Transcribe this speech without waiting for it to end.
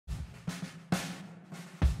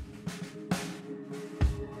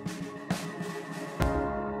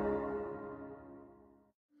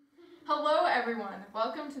everyone,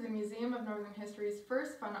 welcome to the Museum of Northern History's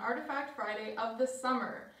first Fun Artifact Friday of the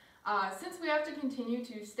summer. Since we have to continue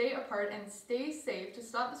to stay apart and stay safe to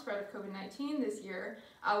stop the spread of COVID-19 this year,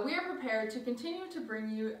 we are prepared to continue to bring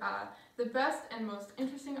you the best and most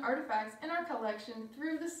interesting artifacts in our collection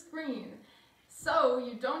through the screen. So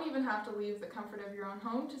you don't even have to leave the comfort of your own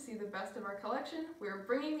home to see the best of our collection. We're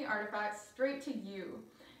bringing the artifacts straight to you.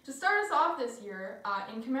 To start us off this year,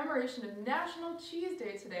 in commemoration of National Cheese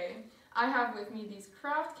Day today, I have with me these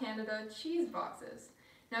Kraft Canada cheese boxes.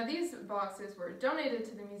 Now these boxes were donated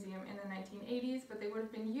to the museum in the 1980s, but they would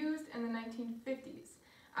have been used in the 1950s.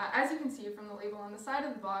 As you can see from the label on the side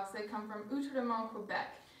of the box, they come from Outremont,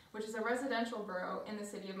 Quebec, which is a residential borough in the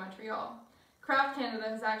city of Montreal. Kraft Canada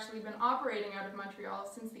has actually been operating out of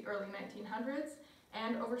Montreal since the early 1900s,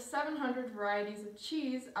 and over 700 varieties of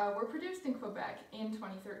cheese were produced in Quebec in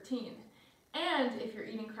 2013. And if you're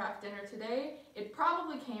eating Kraft Dinner today, it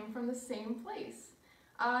probably came from the same place.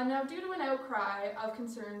 Now, due to an outcry of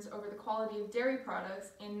concerns over the quality of dairy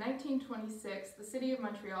products, in 1926, the City of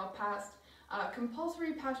Montreal passed a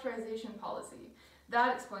compulsory pasteurization policy.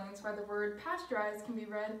 That explains why the word pasteurized can be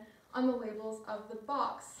read on the labels of the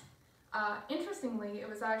box. Interestingly, it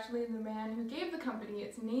was actually the man who gave the company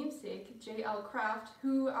its namesake, J.L. Kraft,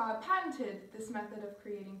 who patented this method of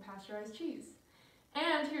creating pasteurized cheese.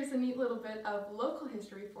 And here's a neat little bit of local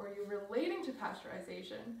history for you relating to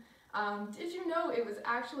pasteurization. Did you know it was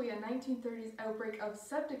actually a 1930s outbreak of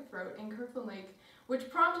septic throat in Kirkland Lake, which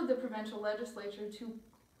prompted the provincial legislature to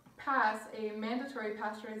pass a mandatory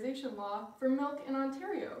pasteurization law for milk in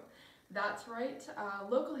Ontario? That's right,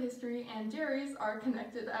 local history and dairies are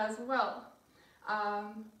connected as well.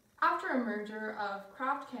 After a merger of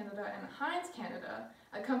Kraft Canada and Heinz Canada,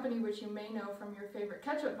 a company which you may know from your favorite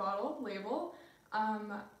ketchup bottle label,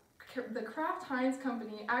 the Kraft Heinz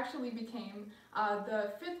company actually became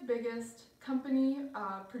the 5th biggest company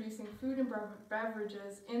producing food and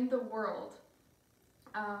beverages in the world.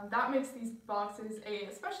 That makes these boxes a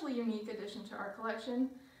especially unique addition to our collection,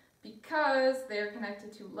 because they are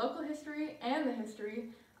connected to local history and the history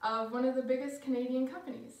of one of the biggest Canadian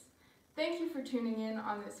companies. Thank you for tuning in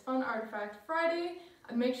on this Fun Artifact Friday.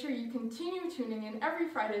 Make sure you continue tuning in every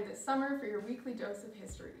Friday this summer for your weekly dose of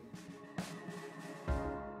history.